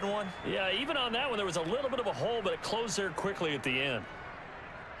popping one. Yeah, even on that one, there was a little bit of a hole, but it closed there quickly at the end.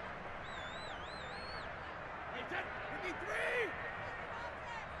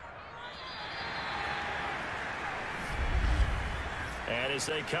 And as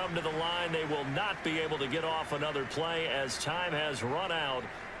they come to the line, they will not be able to get off another play as time has run out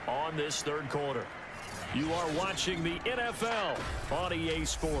on this third quarter. You are watching the NFL on EA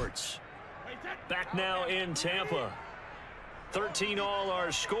Sports. Back now in Tampa. 13 all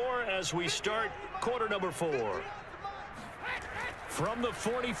our score as we start quarter number 4. From the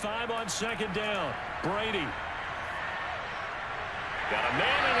 45 on second down, Brady. Got a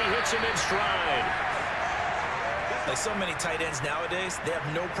man and he hits him in stride. Like so many tight ends nowadays, they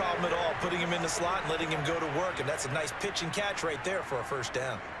have no problem at all putting him in the slot and letting him go to work, and that's a nice pitch and catch right there for a first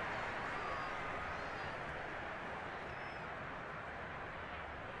down.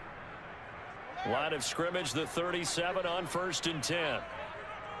 Line of scrimmage, the 37 on 1st and 10.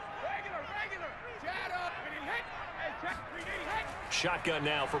 Shotgun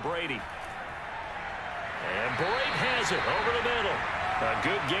now for Brady. And Brady has it over the middle. A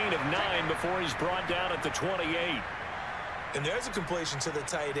good gain of 9 before he's brought down at the 28. And there's a completion to the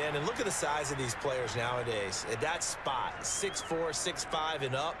tight end. And look at the size of these players nowadays. At that spot, 6'4", 6'5",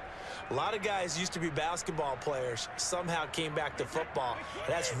 and up. A lot of guys used to be basketball players, somehow came back to football.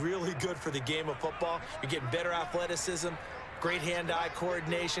 That's really good for the game of football. You're getting better athleticism, great hand-eye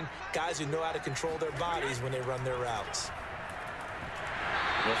coordination, guys who know how to control their bodies when they run their routes.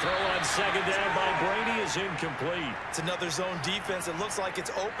 The throw on 2nd down by Brady is incomplete. It's another zone defense. It looks like it's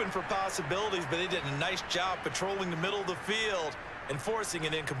open for possibilities, but they did a nice job patrolling the middle of the field and forcing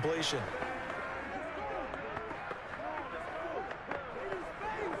an incompletion.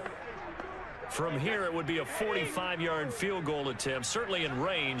 From here, it would be a 45-yard field goal attempt, certainly in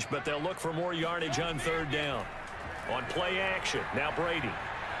range, but they'll look for more yardage on 3rd down. On play action, now Brady.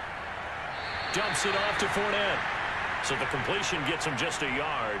 Dumps it off to Fournette. So the completion gets him just a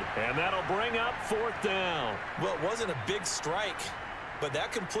yard, and that'll bring up 4th down. Well, it wasn't a big strike, but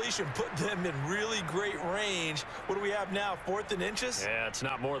that completion put them in really great range. What do we have now, 4th and inches? Yeah, it's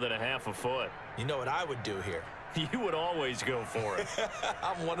not more than a half a foot. You know what I would do here? You would always go for it.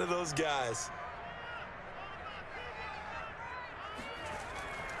 I'm one of those guys.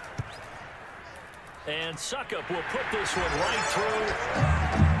 And Suckup will put this one right through.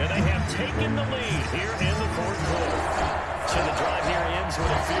 And they have taken the lead here in the 4th quarter. So the drive here ends with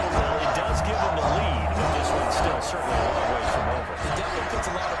a field goal. It does give them the lead, but this one's still certainly a long ways from over. It definitely puts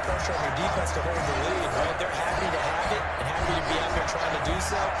a lot of pressure on your defense to hold the lead, right? They're happy to have it and happy to be out there trying to do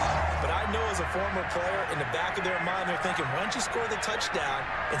so. But I know as a former player, in the back of their mind, they're thinking, why don't you score the touchdown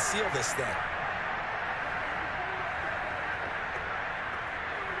and seal this thing?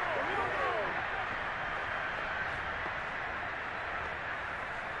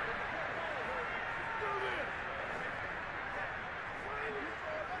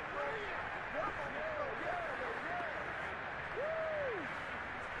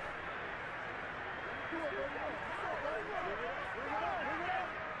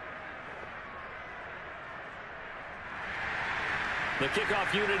 The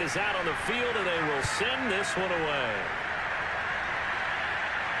kickoff unit is out on the field, and they will send this one away.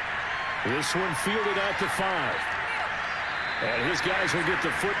 This one fielded at the 5. And his guys will get the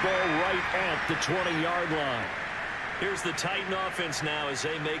football right at the 20-yard line. Here's the Titan offense now as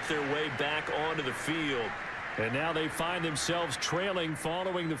they make their way back onto the field. And now they find themselves trailing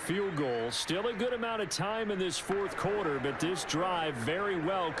following the field goal. Still a good amount of time in this 4th quarter, but this drive very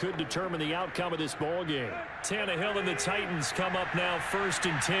well could determine the outcome of this ball game. Tannehill and the Titans come up now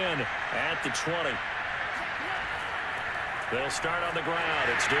 1st and 10 at the 20. They'll start on the ground.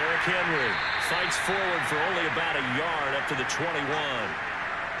 It's Derrick Henry. Fights forward for only about a yard up to the 21.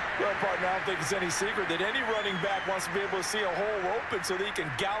 Well, partner, I don't think it's any secret that any running back wants to be able to see a hole open so that he can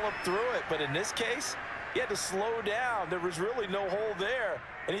gallop through it. But in this case, he had to slow down. There was really no hole there,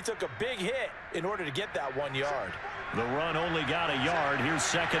 and he took a big hit in order to get that 1 yard. The run only got a yard. Here's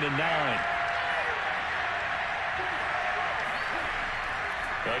 2nd and 9.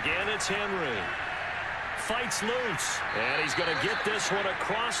 Again, it's Henry. Fights loose, and he's going to get this one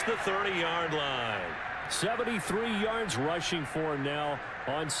across the 30-yard line. 73 yards rushing for him now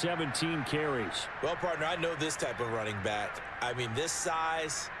on 17 carries. Well, partner, I know this type of running back. I mean, this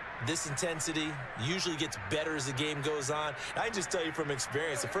size, this intensity usually gets better as the game goes on. I can just tell you from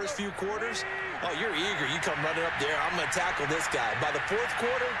experience, the first few quarters, oh, you're eager. You come running up there, I'm going to tackle this guy. By the 4th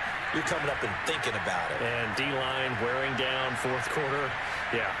quarter, you're coming up and thinking about it. And D-line wearing down 4th quarter.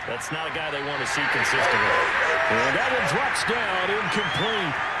 Yeah, that's not a guy they want to see consistently. And that one drops down,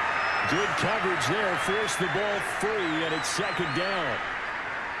 incomplete. Good coverage there, forced the ball free, and it's 2nd down.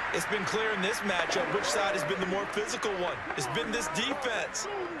 It's been clear in this matchup which side has been the more physical one. It's been this defense.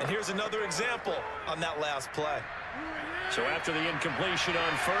 And here's another example on that last play. So after the incompletion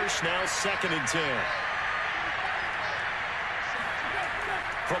on 1st, now 2nd and 10.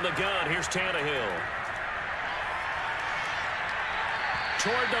 From the gun, here's Tannehill.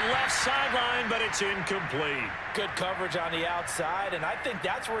 Toward the left sideline, but it's incomplete. Good coverage on the outside, and I think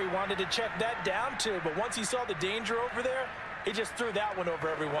that's where he wanted to check that down to. But once he saw the danger over there, he just threw that one over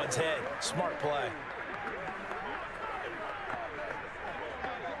everyone's head. Smart play.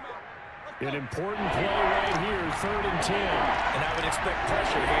 An important play right here, 3rd and 10. And I would expect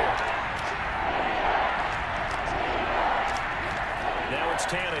pressure here.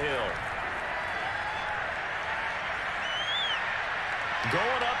 It's Tannehill.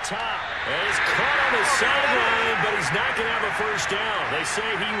 Going up top. And he's caught on the sideline, but he's not going to have a first down. They say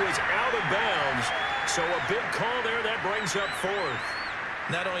he was out of bounds, so a big call there that brings up fourth.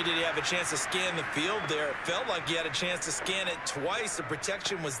 Not only did he have a chance to scan the field there, it felt like he had a chance to scan it twice. The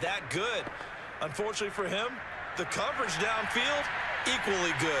protection was that good. Unfortunately for him, the coverage downfield,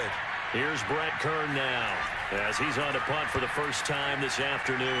 equally good. Here's Brett Kern now, as he's on to punt for the first time this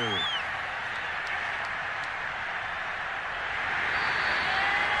afternoon.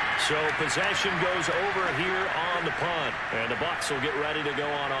 So possession goes over here on the punt, and the Bucs will get ready to go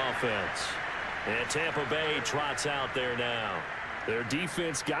on offense. And Tampa Bay trots out there now. Their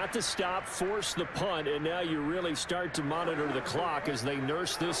defense got to stop, force the punt, and now you really start to monitor the clock as they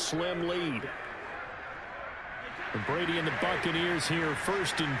nurse this slim lead. And Brady and the Buccaneers here,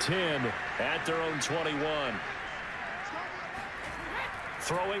 1st and 10 at their own 21.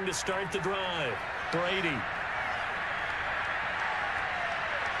 Throwing to start the drive. Brady.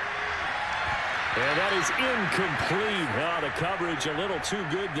 And that is incomplete. The coverage a little too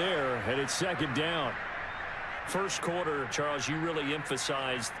good there, and it's 2nd down. First quarter, Charles, you really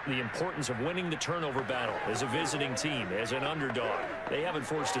emphasized the importance of winning the turnover battle as a visiting team, as an underdog. They haven't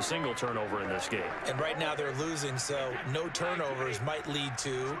forced a single turnover in this game. And right now they're losing, so no turnovers might lead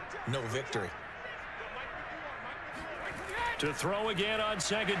to no victory. To throw again on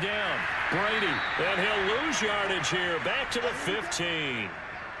 2nd down. Brady, and he'll lose yardage here. Back to the 15.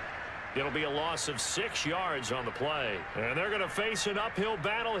 It'll be a loss of 6 yards on the play. And they're going to face an uphill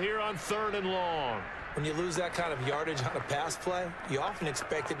battle here on 3rd and long. When you lose that kind of yardage on a pass play, you often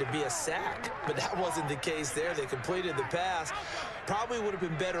expect it to be a sack. But that wasn't the case there. They completed the pass. Probably would have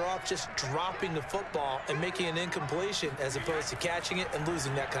been better off just dropping the football and making an incompletion as opposed to catching it and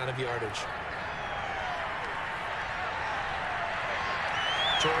losing that kind of yardage.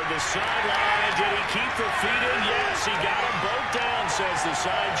 Toward the sideline. Did he keep the feet in? Yes, he got them both down, says the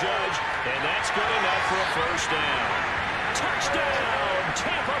side judge. And that's good enough for a first down. Touchdown,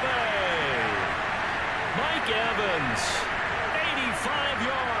 Tampa Bay. Mike Evans, 85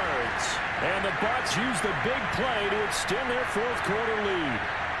 yards. And the Bucs use the big play to extend their 4th quarter lead.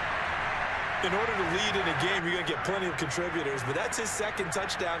 In order to lead in a game, you're going to get plenty of contributors, but that's his 2nd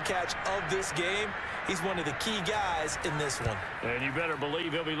touchdown catch of this game. He's one of the key guys in this one. And you better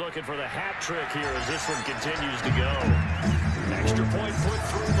believe he'll be looking for the hat trick here as this one continues to go. Extra point put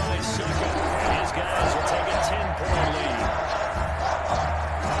through by Succa. And his guys will take a 10-point lead.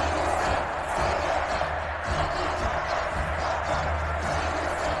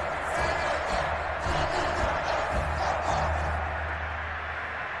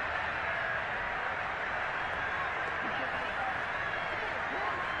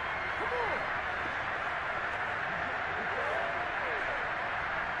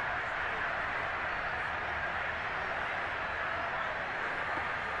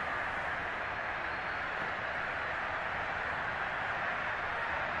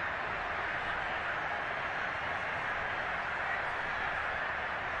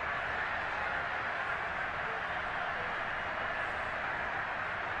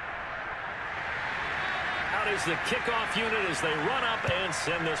 Is the kickoff unit as they run up and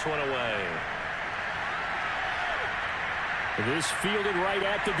send this one away. This fielded right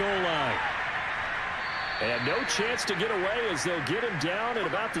at the goal line. And no chance to get away as they'll get him down at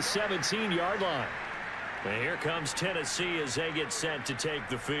about the 17-yard line. And here comes Tennessee as they get set to take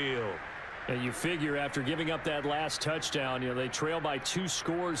the field. And you figure after giving up that last touchdown, they trail by 2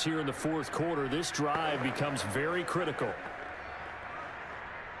 scores here in the 4th quarter. This drive becomes very critical.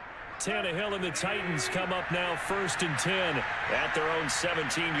 Tannehill and the Titans come up now 1st and 10 at their own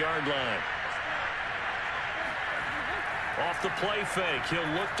 17-yard line. Off the play fake, he'll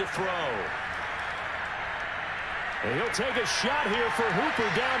look to throw. And he'll take a shot here for Hooper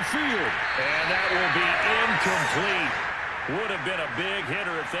downfield. And that will be incomplete. Would have been a big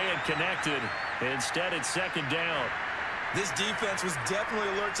hitter if they had connected. Instead, it's 2nd down. This defense was definitely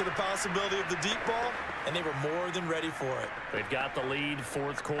alert to the possibility of the deep ball, and they were more than ready for it. They've got the lead,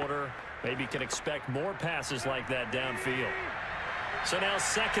 4th quarter. Maybe can expect more passes like that downfield. So now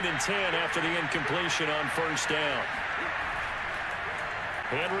 2nd and 10 after the incompletion on 1st down.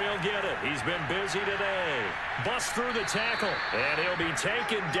 Henry will get it. He's been busy today. Busts through the tackle. And he'll be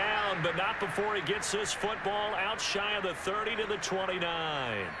taken down, but not before he gets this football out shy of the 30 to the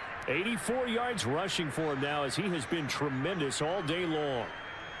 29. 84 yards rushing for him now as he has been tremendous all day long.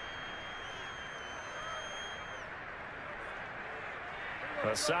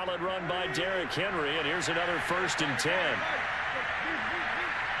 A solid run by Derrick Henry, and here's another 1st and 10.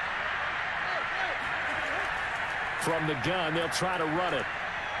 From the gun, they'll try to run it.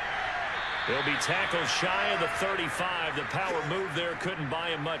 He'll be tackled shy of the 35. The power move there couldn't buy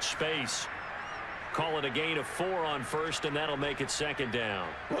him much space. Call it a gain of 4 on first, and that'll make it second down.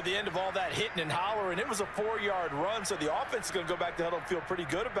 Well, the end of all that hitting and hollering, it was a 4-yard run, so the offense is going to go back to huddle and feel pretty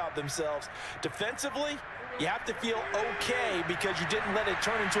good about themselves. Defensively, you have to feel okay because you didn't let it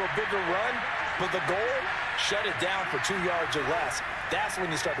turn into a bigger run, but the goal, shut it down for 2 yards or less. That's when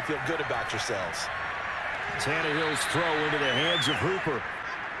you start to feel good about yourselves. Tannehill's throw into the hands of Hooper.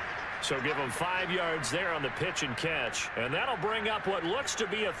 So give him 5 yards there on the pitch and catch. And that'll bring up what looks to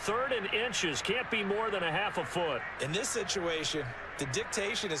be a 3rd and inches. Can't be more than a half a foot. In this situation, the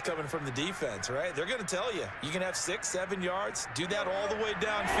dictation is coming from the defense, right? They're going to tell you, you can have 6, 7 yards. Do that all the way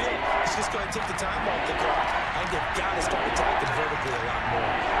downfield. It's just going to take the time off the clock. I think they've got to start attacking vertically a lot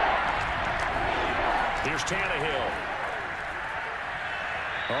more. Here's Tannehill.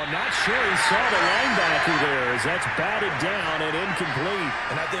 Oh, not sure he saw the linebacker there as that's batted down and incomplete.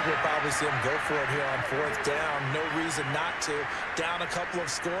 And I think we'll probably see him go for it here on 4th down. No reason not to. Down a couple of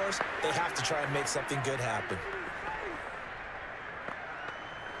scores, they have to try and make something good happen.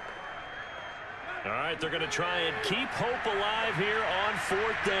 All right, they're going to try and keep hope alive here on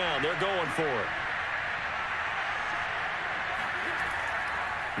 4th down. They're going for it.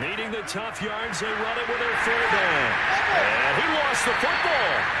 Needing the tough yards, they run it with their 4th down. And he lost the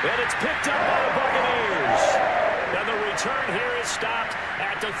football. And it's picked up by the Buccaneers. And the return here is stopped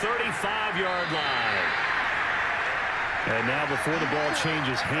at the 35-yard line. And now before the ball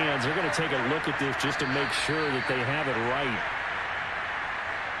changes hands, they're going to take a look at this just to make sure that they have it right.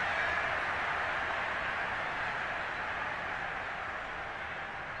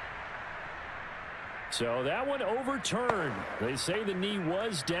 So that one overturned. They say the knee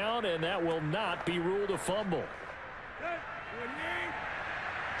was down, and that will not be ruled a fumble.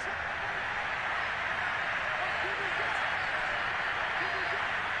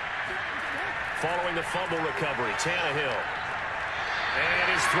 Following the fumble recovery, Tannehill.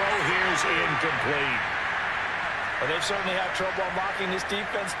 And his throw here is incomplete. Well, they've certainly had trouble unlocking this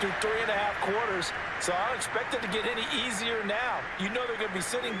defense through 3.5 quarters, so I don't expect it to get any easier now. You know they're going to be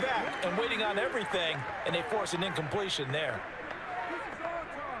sitting back and waiting on everything, and they force an incompletion there.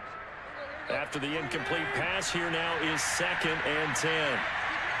 After the incomplete pass, here now is 2nd and 10.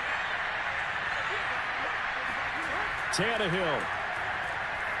 Tannehill.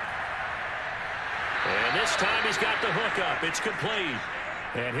 And this time he's got the hook up. It's complete.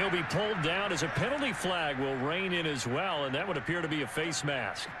 And he'll be pulled down as a penalty flag will rein in as well, and that would appear to be a face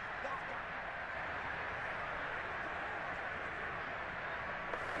mask.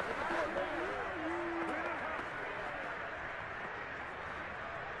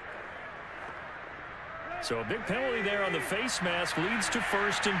 So a big penalty there on the face mask leads to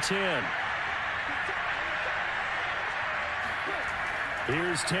 1st and 10.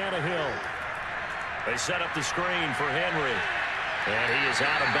 Here's Tannehill. They set up the screen for Henry. And he is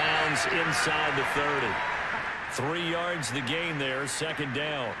out of bounds inside the 30. 3 yards the gain there, 2nd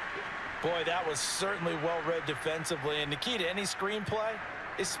down. Boy, that was certainly well read defensively. And the key to any screenplay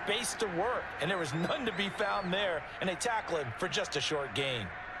is space to work. And there was none to be found there. And they tackle him for just a short gain.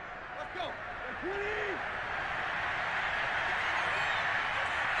 Let's go.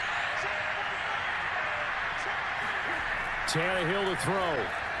 Tannehill to throw.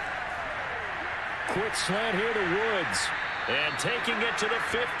 Quick slant here to Woods. And taking it to the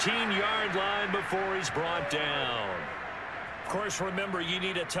 15-yard line before he's brought down. Of course, remember, you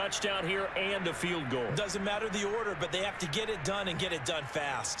need a touchdown here and a field goal. Doesn't matter the order, but they have to get it done and get it done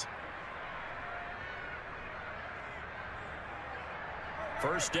fast.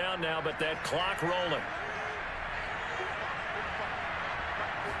 1st down now, but that clock rolling.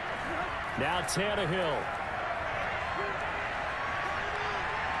 Now Tannehill.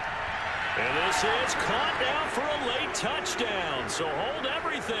 And this is caught now for a late touchdown. So hold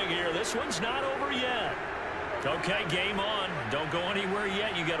everything here. This one's not over yet. Okay, game on. Don't go anywhere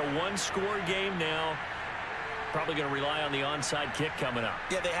yet. You got a 1-score game now. Probably going to rely on the onside kick coming up.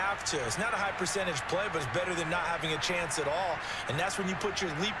 Yeah, they have to. It's not a high percentage play, but it's better than not having a chance at all. And that's when you put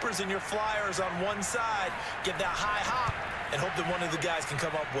your leapers and your flyers on one side, get that high hop, and hope that one of the guys can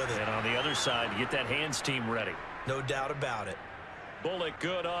come up with it. And on the other side, get that hands team ready. No doubt about it. Bullock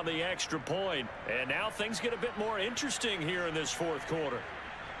good on the extra point. And now things get a bit more interesting here in this 4th quarter.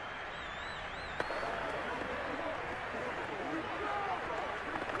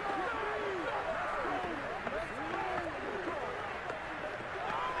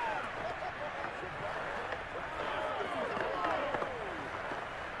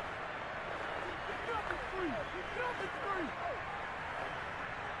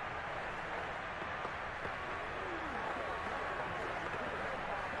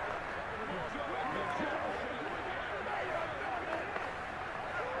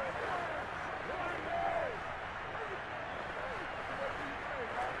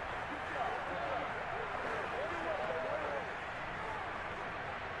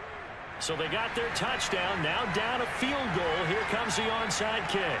 So they got their touchdown. Now down a field goal. Here comes the onside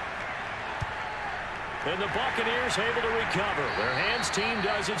kick. And the Buccaneers able to recover. Their hands team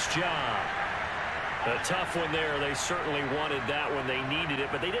does its job. A tough one there. They certainly wanted that when they needed it,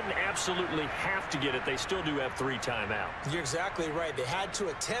 but they didn't absolutely have to get it. They still do have 3 timeouts. You're exactly right. They had to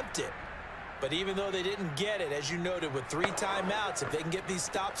attempt it. But even though they didn't get it, as you noted, with 3 timeouts, if they can get these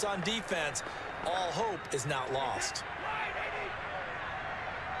stops on defense, all hope is not lost.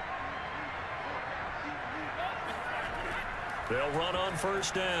 They'll run on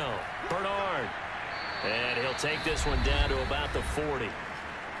first down. Bernard. And he'll take this one down to about the 40.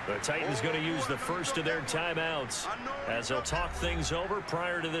 The Titans going to use the first of their timeouts as they'll talk things over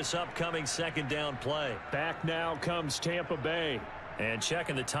prior to this upcoming second down play. Back now comes Tampa Bay. And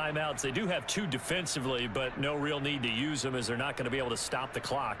checking the timeouts, they do have 2 defensively, but no real need to use them as they're not going to be able to stop the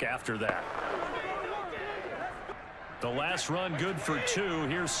clock after that. The last run good for 2.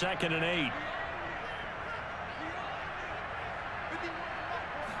 Here's 2nd and 8.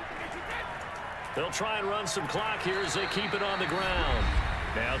 They'll try and run some clock here as they keep it on the ground.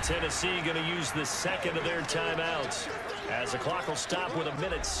 Now Tennessee going to use the second of their timeouts as the clock will stop with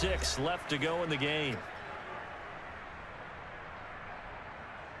 1:06 left to go in the game.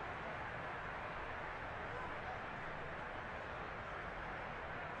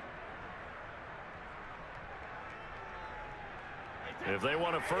 If they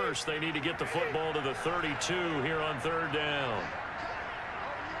want a first, they need to get the football to the 32 here on 3rd down.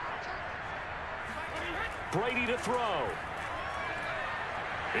 Brady to throw.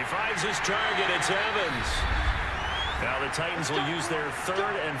 He finds his target. It's Evans. Now the Titans will use their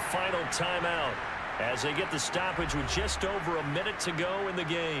 3rd and final timeout as they get the stoppage with just over a minute to go in the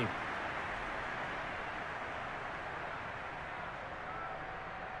game.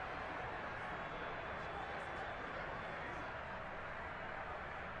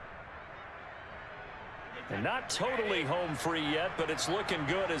 And not totally home free yet, but it's looking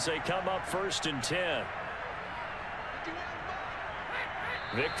good as they come up 1st and 10.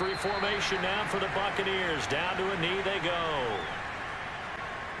 Victory formation now for the Buccaneers. Down to a knee they go.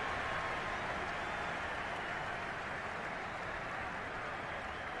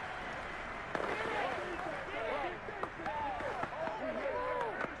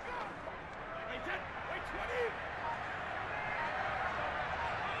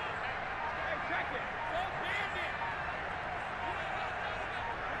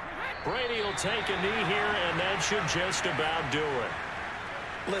 Brady will take a knee here, and that should just about do it.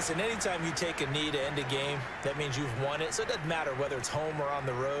 Listen, anytime you take a knee to end a game, that means you've won it. So it doesn't matter whether it's home or on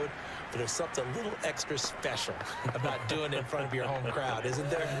the road, but there's something a little extra special about doing it in front of your home crowd, isn't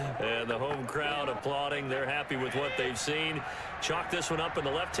there? And the home crowd applauding. They're happy with what they've seen. Chalk this one up in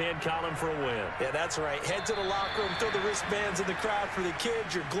the left-hand column for a win. Yeah, that's right. Head to the locker room, throw the wristbands in the crowd for the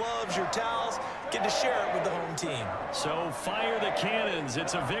kids, your gloves, your towels. Get to share it with the home team. So fire the cannons.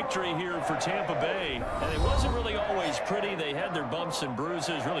 It's a victory here for Tampa Bay. And it wasn't really always pretty. They had their bumps and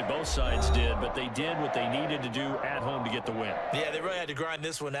bruises. Really, both sides did. But they did what they needed to do at home to get the win. Yeah, they really had to grind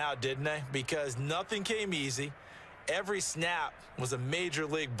this one out, didn't they? Because nothing came easy. Every snap was a major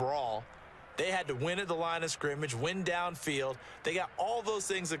league brawl. They had to win at the line of scrimmage, win downfield. They got all those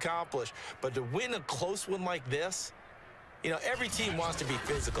things accomplished. But to win a close one like this, you know, every team wants to be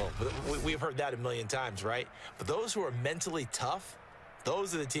physical. We've heard that a million times, right? But those who are mentally tough,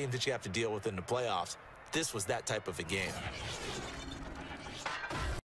 those are the teams that you have to deal with in the playoffs. This was that type of a game.